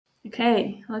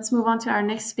Okay, let's move on to our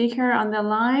next speaker on the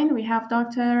line. We have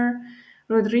Dr.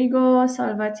 Rodrigo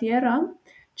Salvatierra,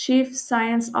 Chief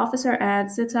Science Officer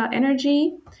at Zeta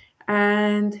Energy,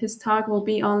 and his talk will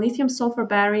be on lithium-sulfur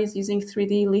batteries using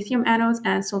 3D lithium anodes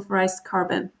and sulfurized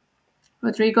carbon.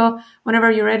 Rodrigo, whenever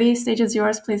you're ready, stage is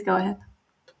yours. Please go ahead.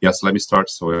 Yes, let me start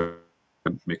so I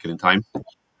can make it in time.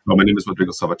 So my name is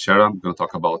Rodrigo Salvatierra. I'm going to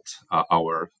talk about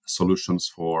our solutions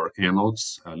for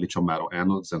anodes, lithium metal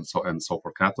anodes, and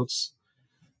sulfur cathodes.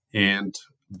 And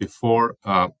before,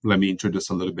 let me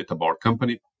introduce a little bit about our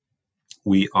company.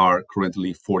 We are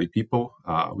currently 40 people.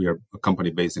 We are a company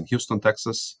based in Houston,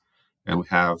 Texas, and we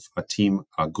have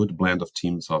a good blend of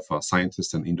teams of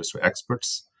scientists and industry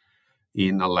experts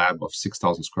in a lab of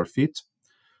 6,000 square feet.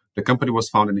 The company was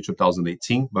founded in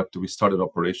 2018, but we started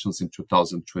operations in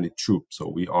 2022. So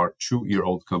we are a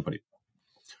 2-year-old company.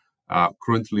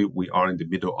 Currently, we are in the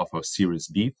middle of a Series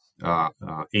B,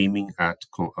 aiming at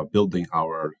building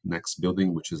our next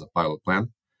building, which is a pilot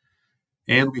plant.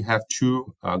 And we have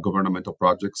 2 governmental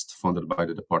projects funded by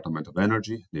the Department of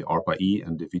Energy, the ARPA-E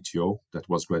and the VTO that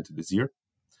was granted this year.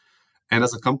 And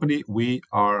as a company, we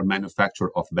are a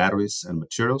manufacturer of batteries and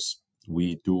materials.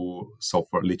 We do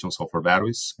lithium-sulfur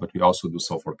batteries, but we also do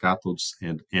sulfur cathodes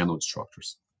and anode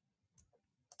structures.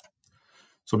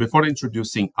 So before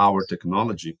introducing our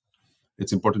technology,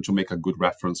 it's important to make a good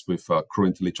reference with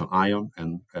current lithium-ion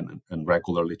and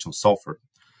regular lithium-sulfur.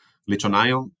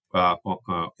 Lithium-ion,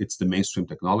 it's the mainstream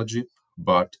technology,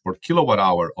 but per kilowatt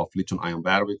hour of lithium-ion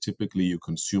battery, typically you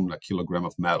consume a kilogram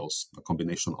of metals, a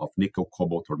combination of nickel,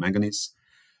 cobalt, or manganese,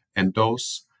 and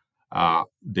those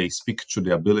they speak to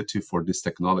the ability for this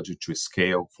technology to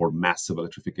scale for massive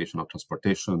electrification of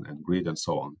transportation and grid and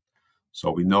so on. So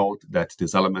we know that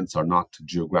these elements are not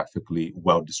geographically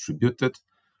well distributed,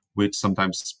 which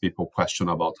sometimes people question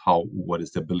about what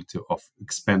is the ability of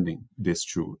expanding this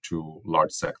to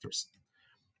large sectors.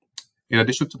 In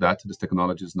addition to that, this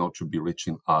technology is known to be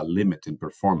reaching a limit in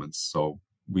performance. So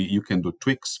you can do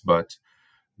tweaks, but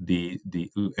the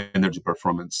energy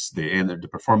performance, the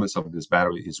performance of this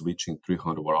battery is reaching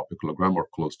 300 watt per kilogram or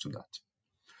close to that.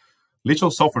 Lithium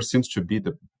sulfur seems to be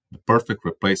the perfect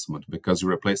replacement because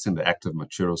you're replacing the active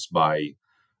materials by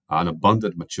an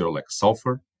abundant material like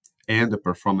sulfur, and the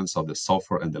performance of the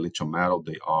sulfur and the lithium metal,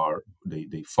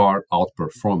 they far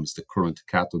outperforms the current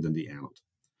cathode and the anode.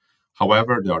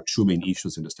 However, there are 2 main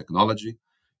issues in this technology.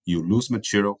 You lose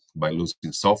material by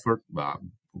losing sulfur,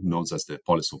 known as the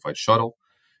polysulfide shuttle,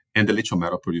 and the lithium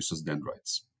metal produces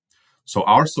dendrites. So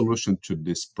our solution to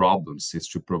these problems is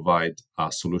to provide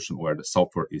a solution where the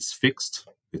sulfur is fixed,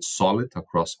 it's solid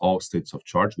across all states of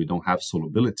charge. We don't have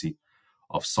solubility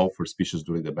of sulfur species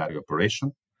during the battery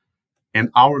operation. And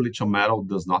our lithium metal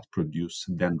does not produce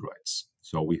dendrites.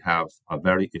 So we have a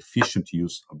very efficient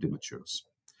use of the materials.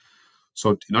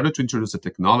 So in order to introduce the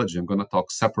technology, I'm going to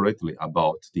talk separately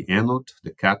about the anode,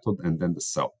 the cathode, and then the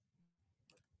cell.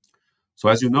 So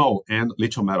as you know,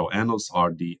 lithium metal anodes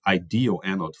are the ideal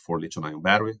anode for lithium-ion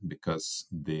battery because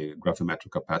the gravimetric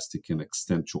capacity can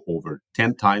extend to over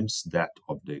 10 times that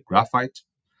of the graphite.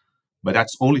 But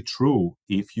that's only true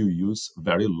if you use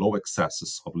very low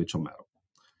excesses of lithium metal.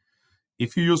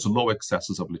 If you use low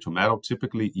excesses of lithium metal,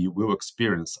 typically you will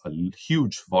experience a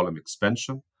huge volume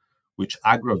expansion, which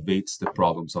aggravates the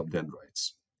problems of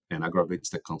dendrites and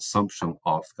aggravates the consumption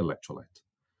of electrolyte,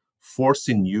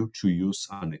 forcing you to use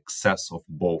an excess of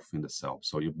both in the cell.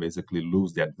 So you basically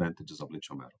lose the advantages of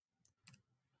lithium metal.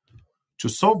 To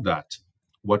solve that,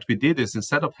 what we did is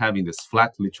instead of having this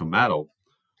flat lithium metal,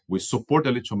 we support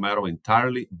the lithium metal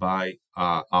entirely by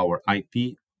our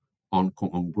IP on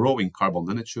growing carbon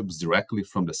nanotubes directly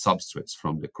from the substrates,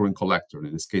 from the current collector,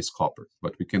 in this case copper,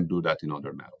 but we can do that in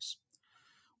other metals.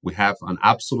 We have an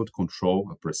absolute control,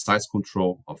 a precise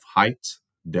control of height,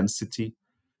 density,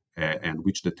 and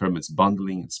which determines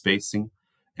bundling and spacing,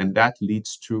 and that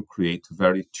leads to create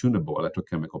very tunable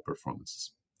electrochemical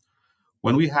performances.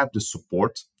 When we have the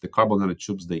support, the carbon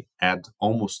nanotubes, they add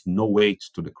almost no weight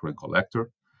to the current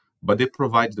collector, but they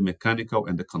provide the mechanical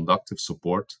and the conductive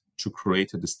support to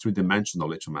create this 3-dimensional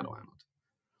lithium metal anode.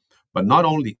 But not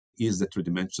only is the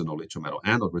 3-dimensional lithium metal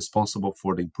anode responsible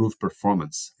for the improved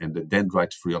performance and the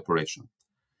dendrite-free operation,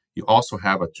 you also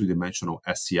have a 3-dimensional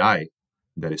SEI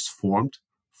that is formed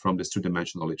from this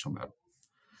 2-dimensional lithium metal.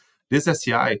 This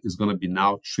SEI is going to be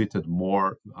now treated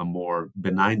more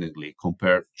benignly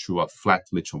compared to a flat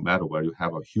lithium metal where you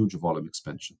have a huge volume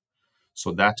expansion.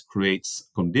 So that creates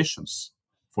conditions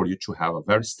for you to have a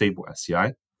very stable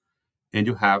SEI, and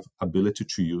you have ability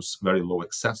to use very low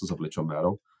excesses of lithium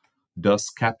metal, thus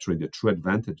capturing the true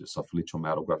advantages of lithium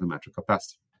metal gravimetric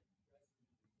capacity.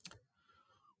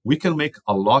 We can make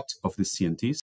a lot of the CNTs